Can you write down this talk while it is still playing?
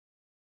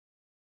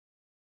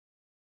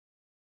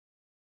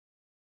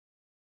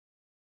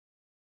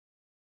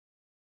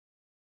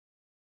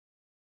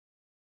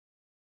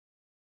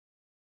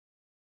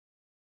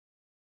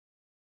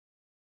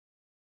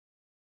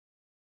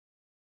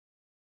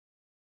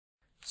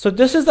So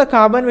this is the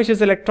carbon which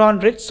is electron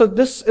rich. So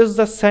this is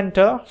the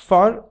center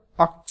for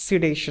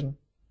oxidation.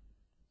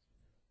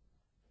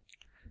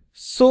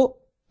 So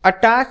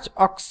attach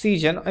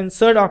oxygen,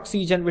 insert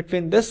oxygen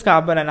between this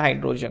carbon and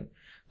hydrogen.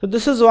 So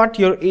this is what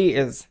your A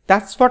is.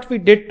 That's what we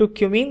did to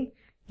cumene.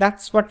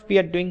 That's what we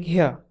are doing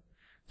here.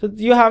 So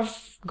you have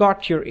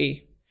got your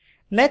A.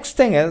 Next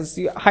thing is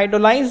you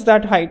hydrolyze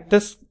that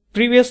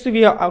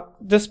previously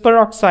this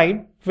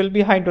peroxide will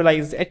be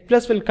hydrolyzed. H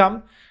plus will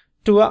come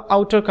to a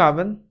outer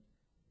carbon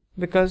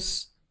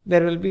because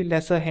there will be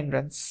lesser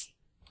hindrance.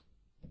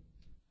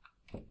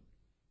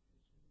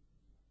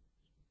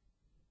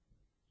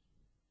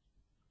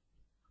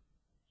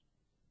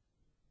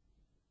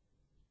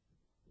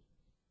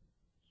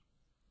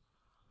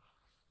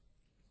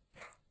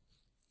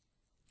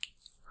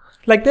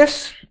 Like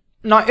this.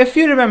 Now if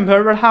you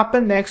remember what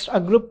happened next, a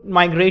group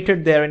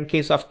migrated there in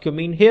case of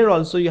cumene. Here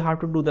also you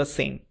have to do the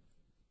same.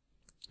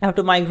 You have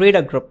to migrate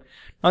a group.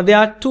 Now there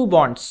are two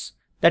bonds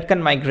that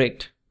can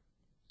migrate.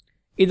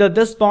 Either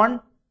this bond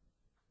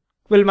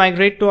will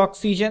migrate to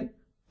oxygen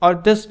or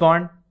this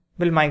bond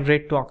will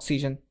migrate to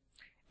oxygen.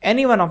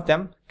 Any one of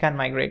them can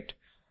migrate.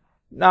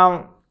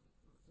 Now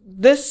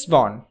this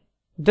bond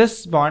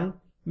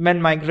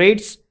when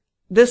migrates,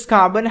 this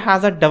carbon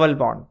has a double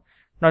bond.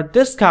 Now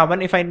this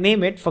carbon, if I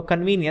name it for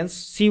convenience,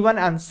 C1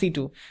 and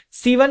C2.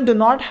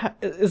 C1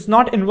 is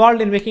not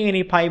involved in making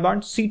any pi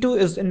bond. C2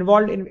 is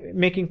involved in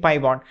making pi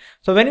bond.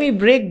 So when we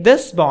break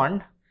this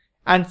bond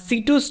and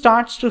C2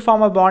 starts to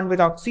form a bond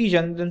with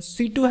oxygen, then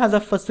C2 has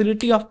a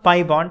facility of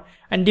pi bond,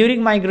 and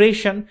during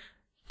migration,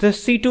 the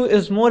C2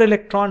 is more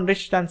electron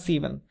rich than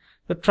C1.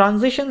 The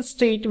transition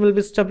state will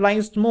be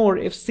stabilized more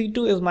if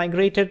C2 is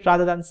migrated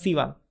rather than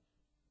C1.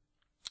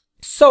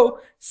 So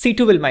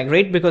C2 will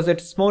migrate because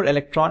it's more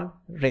electron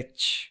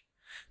rich.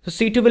 So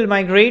C2 will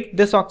migrate.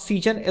 This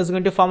oxygen is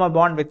going to form a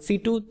bond with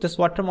C2. This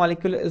water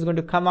molecule is going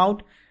to come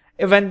out.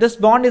 When this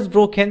bond is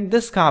broken,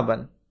 this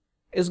carbon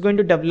is going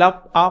to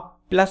develop a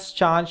plus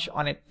charge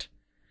on it.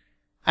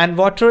 And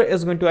water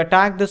is going to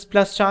attack this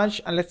plus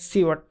charge, and let's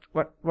see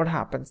what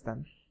happens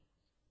then.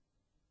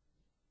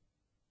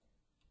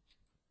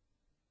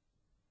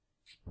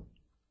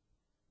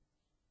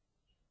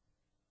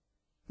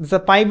 There's a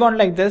pi bond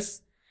like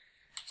this.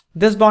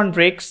 This bond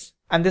breaks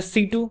and this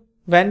C2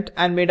 went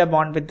and made a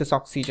bond with this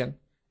oxygen.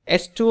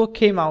 H2O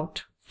came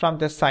out from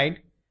this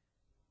side.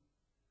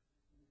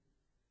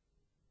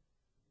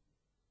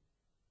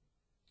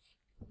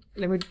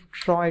 Let me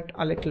draw it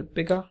a little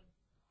bigger.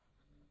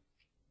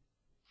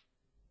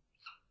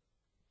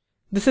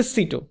 This is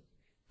C2.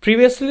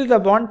 Previously the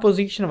bond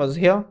position was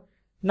here.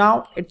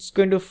 Now it's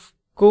going to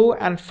go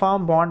and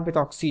form bond with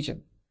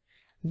oxygen.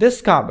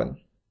 This carbon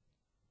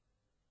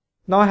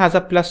now has a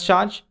plus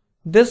charge.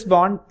 This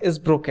bond is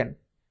broken.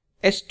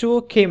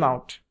 H2O came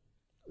out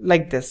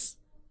like this.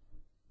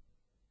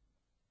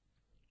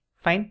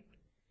 Fine.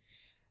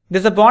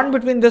 There's a bond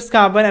between this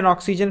carbon and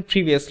oxygen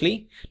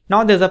previously.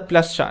 Now there's a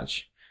plus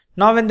charge.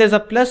 Now when there's a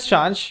plus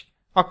charge,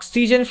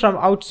 oxygen from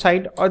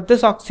outside or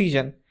this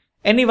oxygen,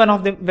 any one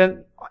of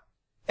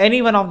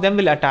them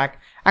will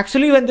attack.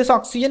 Actually, when this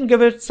oxygen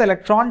gives its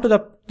electron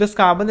to this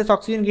carbon, this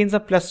oxygen gains a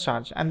plus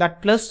charge, and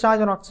that plus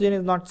charge on oxygen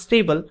is not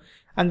stable,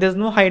 and there's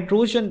no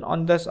hydrogen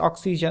on this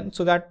oxygen,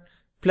 so that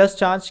plus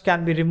charge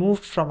can be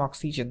removed from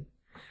oxygen.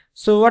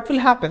 So what will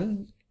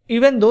happen,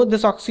 even though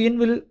this oxygen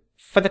will,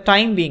 for the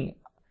time being,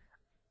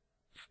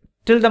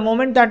 till the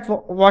moment that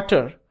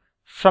water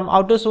from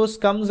outer source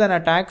comes and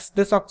attacks,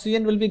 this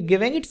oxygen will be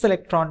giving its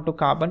electron to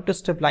carbon to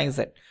stabilize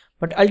it.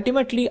 But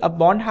ultimately a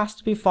bond has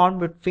to be formed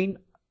between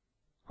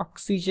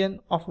oxygen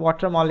of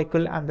water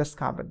molecule and this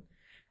carbon.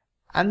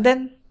 And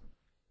then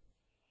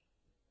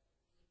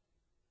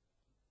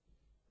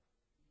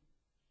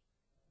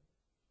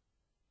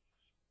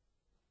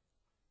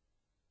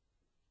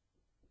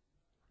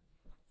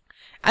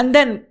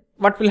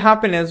what will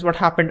happen is what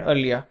happened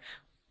earlier.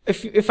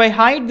 If I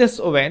hide this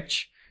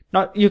OH,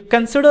 now you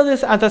consider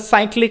this as a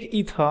cyclic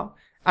ether,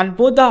 and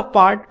both the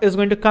part is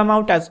going to come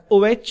out as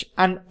OH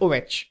and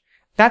OH.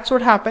 That's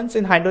what happens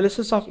in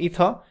hydrolysis of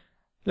ether.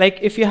 Like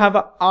if you have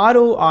a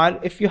ROR,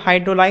 if you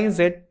hydrolyze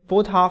it,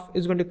 both half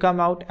is going to come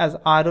out as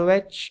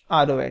ROH,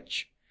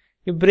 ROH.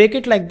 You break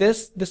it like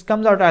this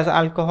comes out as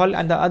alcohol,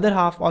 and the other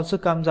half also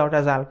comes out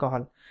as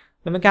alcohol.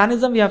 The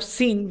mechanism we have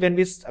seen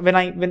when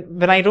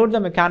I wrote the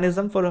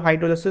mechanism for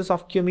hydrolysis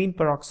of cumene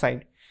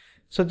peroxide.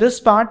 So this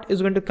part is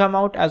going to come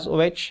out as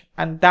OH,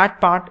 and that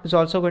part is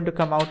also going to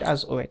come out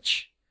as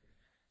OH.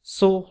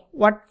 So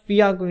what we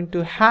are going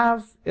to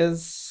have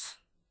is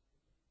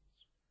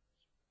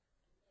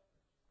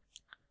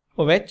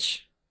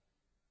OH.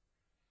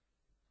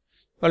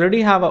 We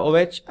already have a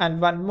OH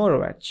and one more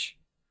OH.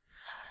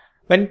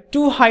 When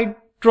two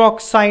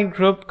hydroxide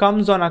group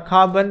comes on a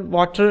carbon,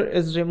 water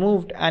is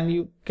removed and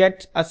you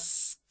get a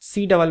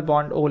C double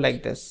bond O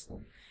like this.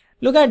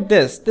 Look at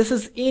this. This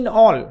is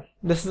enol.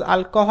 This is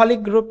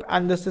alcoholic group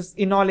and this is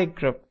enolic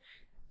group.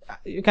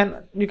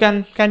 Can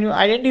you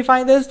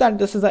identify this, that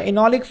this is an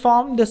enolic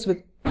form? This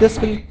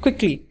will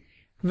quickly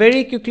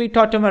very quickly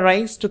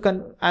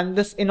tautomerize and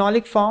this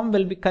enolic form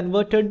will be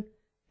converted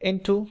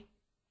into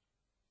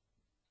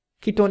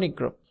ketonic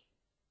group.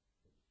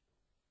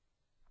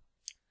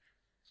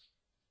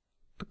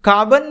 The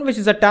carbon which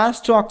is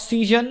attached to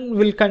oxygen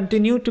will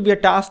continue to be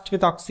attached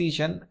with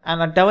oxygen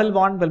and a double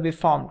bond will be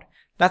formed.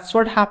 That's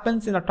what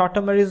happens in a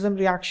tautomerism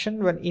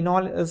reaction when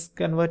enol is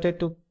converted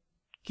to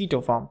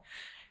keto form.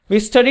 We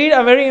studied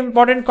a very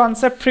important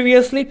concept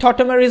previously,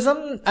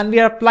 tautomerism, and we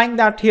are applying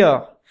that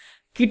here.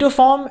 Keto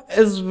form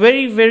is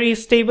very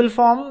stable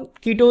form.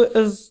 Keto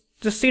is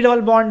the C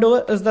double bond O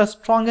is the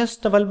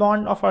strongest double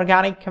bond of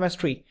organic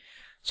chemistry.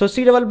 So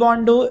C double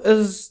bond O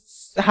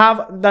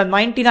have the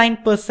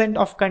 99%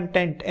 of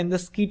content in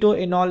this keto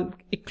enol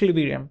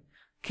equilibrium.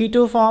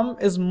 Keto form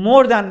is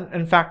more than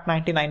in fact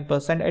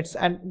 99%.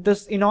 And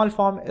this enol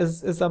form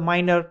is a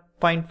minor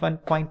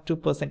 0.1,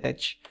 0.2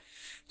 percentage.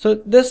 So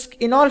this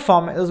enol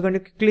form is going to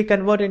quickly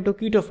convert into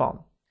keto form.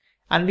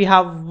 And we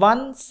have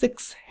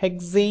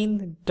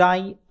 1,6-hexane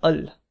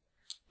diol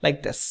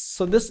like this.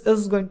 So this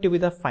is going to be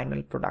the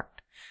final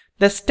product.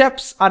 The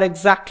steps are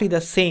exactly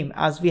the same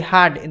as we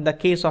had in the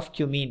case of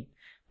cumene.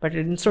 But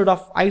instead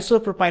of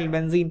isopropyl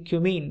benzene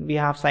cumene, we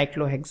have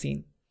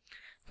cyclohexene.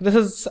 This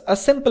is a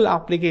simple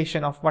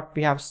application of what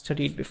we have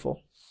studied before.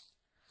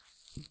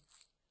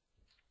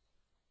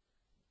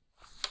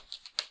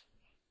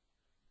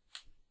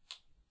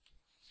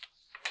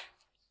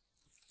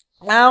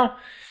 Now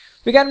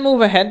we can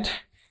move ahead,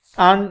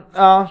 and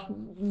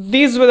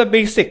these were the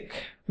basic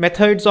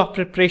methods of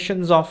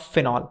preparations of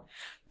phenol.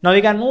 Now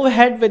we can move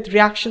ahead with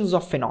reactions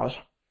of phenol.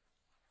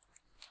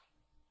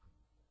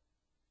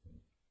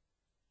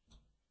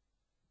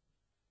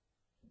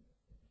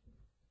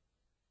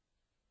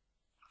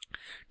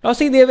 Now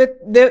see,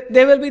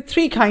 there will be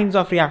three kinds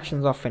of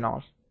reactions of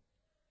phenol.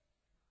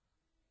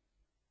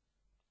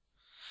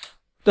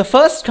 The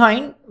first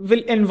kind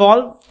will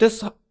involve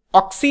this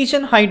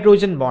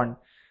oxygen-hydrogen bond.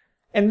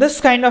 In this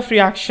kind of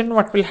reaction,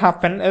 what will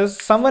happen is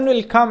someone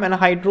will come and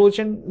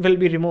hydrogen will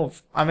be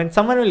removed.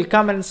 Someone will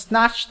come and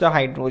snatch the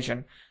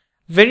hydrogen.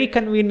 Very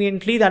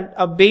conveniently that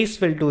a base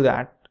will do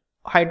that.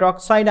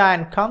 Hydroxide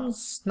ion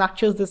comes,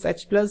 snatches this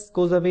H+,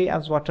 goes away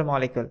as water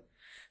molecule.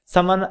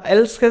 Someone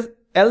else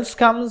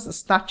comes,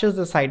 snatches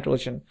this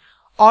hydrogen.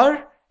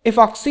 Or if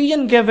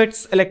oxygen gives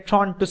its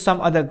electron to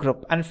some other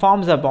group and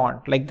forms a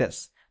bond like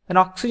this, then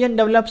oxygen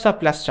develops a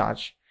plus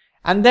charge.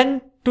 And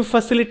then to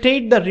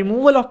facilitate the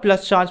removal of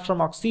plus charge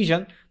from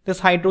oxygen, this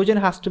hydrogen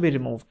has to be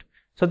removed.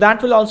 So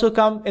that will also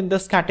come in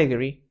this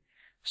category.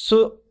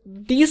 So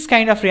these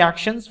kind of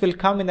reactions will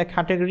come in the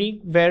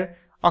category where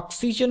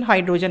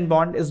oxygen-hydrogen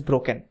bond is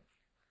broken.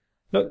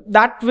 Now,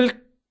 that will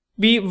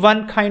be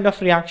one kind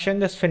of reaction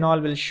this phenol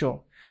will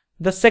show.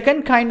 The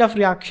second kind of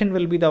reaction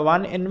will be the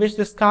one in which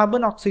this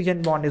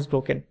carbon-oxygen bond is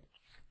broken.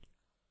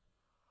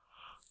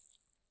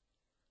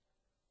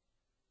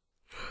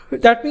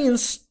 That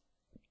means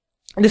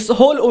this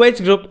whole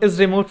OH group is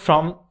removed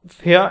from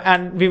here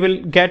and we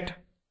will get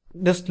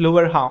this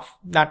lower half.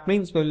 That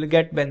means we will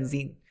get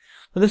benzene.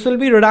 So this will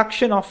be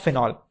reduction of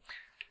phenol.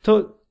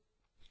 So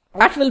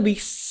that will be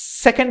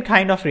second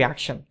kind of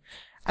reaction.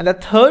 And the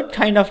third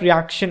kind of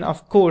reaction,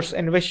 of course,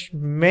 in which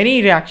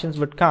many reactions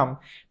would come,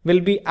 will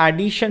be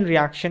addition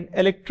reaction,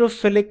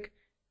 electrophilic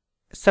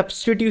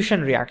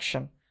substitution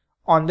reaction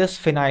on this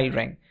phenyl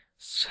ring.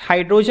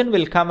 Hydrogen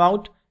will come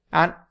out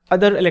and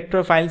other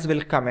electrophiles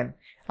will come in.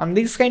 And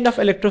this kind of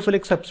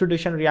electrophilic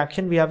substitution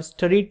reaction we have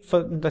studied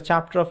for the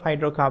chapter of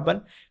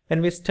hydrocarbon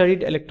when we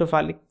studied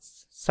electrophilic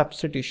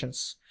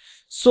substitutions.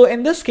 So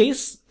in this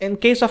case, in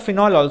case of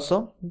phenol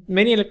also,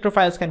 many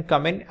electrophiles can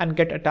come in and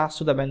get attached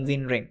to the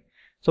benzene ring.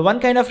 So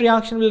one kind of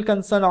reaction will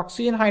concern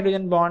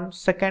oxygen-hydrogen bond,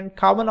 second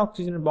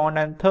carbon-oxygen bond,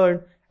 and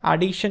third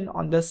addition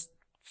on this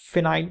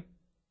phenyl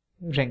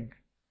ring.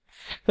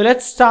 So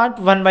let's start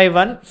one by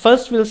one.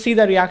 First we'll see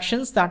the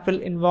reactions that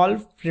will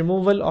involve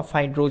removal of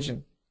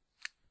hydrogen.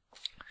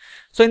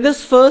 So in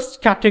this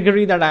first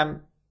category that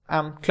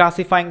I'm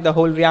classifying the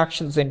whole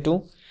reactions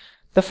into,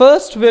 the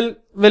first will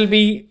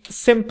be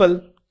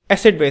simple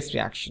acid-base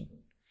reaction.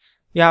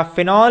 You have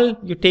phenol,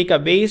 you take a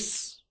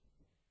base,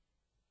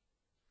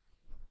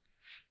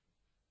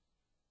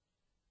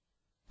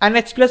 and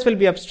H+ will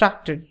be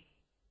abstracted,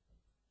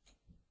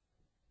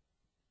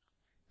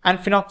 and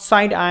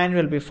phenoxide ion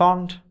will be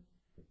formed,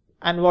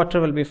 and water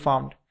will be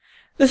formed.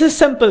 This is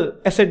simple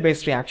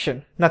acid-base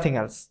reaction, nothing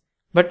else.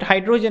 But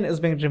hydrogen is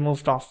being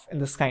removed off in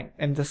this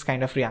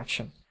kind of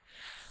reaction.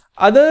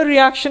 Other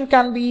reaction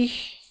can be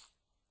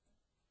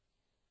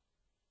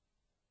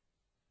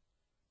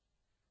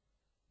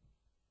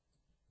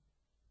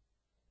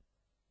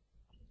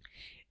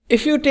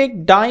if you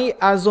take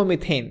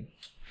diazomethane.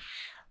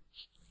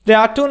 There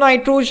are two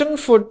nitrogen,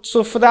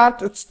 so for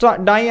that it's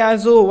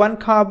diazo, one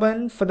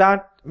carbon, for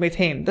that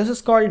methane. This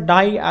is called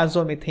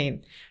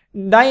diazomethane.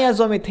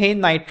 Diazomethane,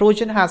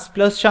 nitrogen has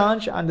plus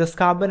charge and this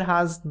carbon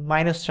has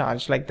minus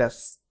charge like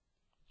this.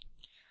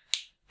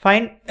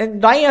 Fine.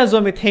 In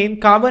diazomethane,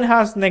 carbon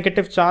has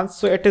negative charge,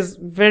 so it is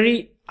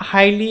very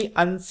highly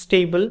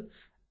unstable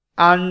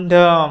and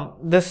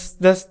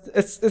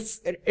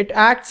it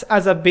acts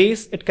as a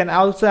base. It can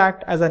also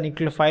act as a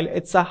nucleophile.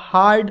 It's a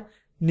hard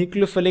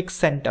nucleophilic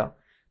center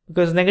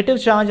because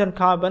negative charge on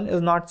carbon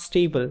is not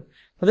stable.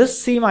 So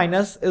this C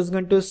minus is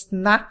going to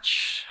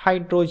snatch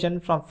hydrogen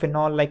from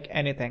phenol like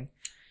anything,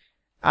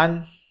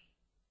 and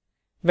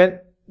when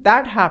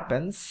that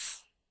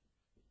happens,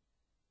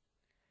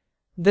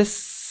 this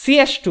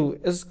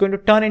CH2 is going to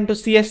turn into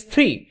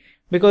CH3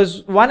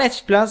 because one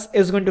H plus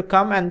is going to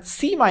come and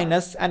C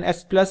minus and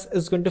H plus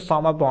is going to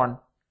form a bond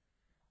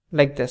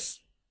like this.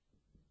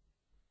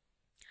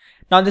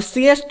 Now the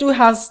CH2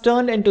 has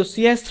turned into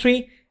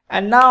CH3,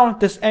 and now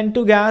this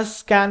N2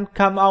 gas can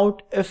come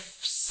out if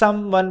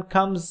someone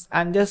comes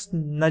and just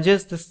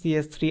nudges the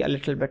CH3 a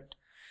little bit.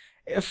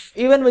 If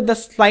even with the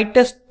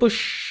slightest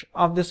push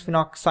of this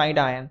phenoxide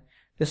ion,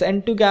 this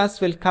N2 gas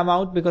will come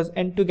out because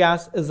N2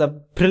 gas is a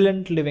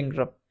brilliant leaving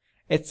group.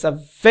 It's a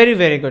very,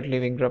 very good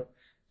leaving group.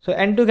 So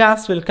N2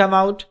 gas will come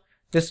out.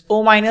 This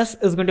O minus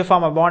is going to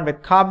form a bond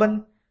with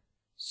carbon.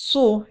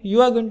 So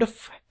you are going to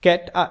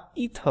get a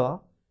ether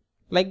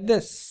like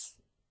this.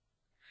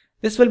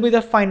 This will be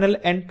the final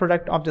end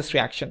product of this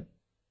reaction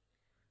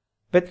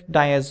with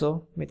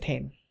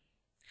diazomethane.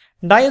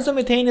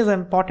 Diazomethane is an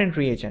important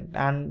reagent,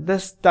 and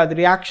the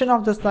reaction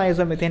of this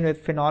diazomethane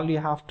with phenol you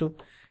have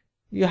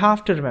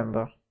to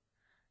remember.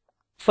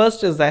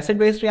 First is the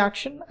acid-base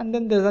reaction, and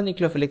then there's a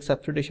nucleophilic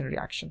substitution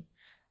reaction,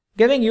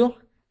 giving you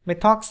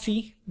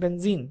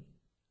methoxybenzene.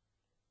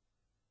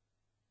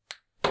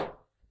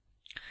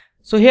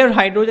 So here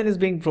hydrogen is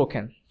being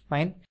broken,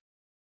 fine.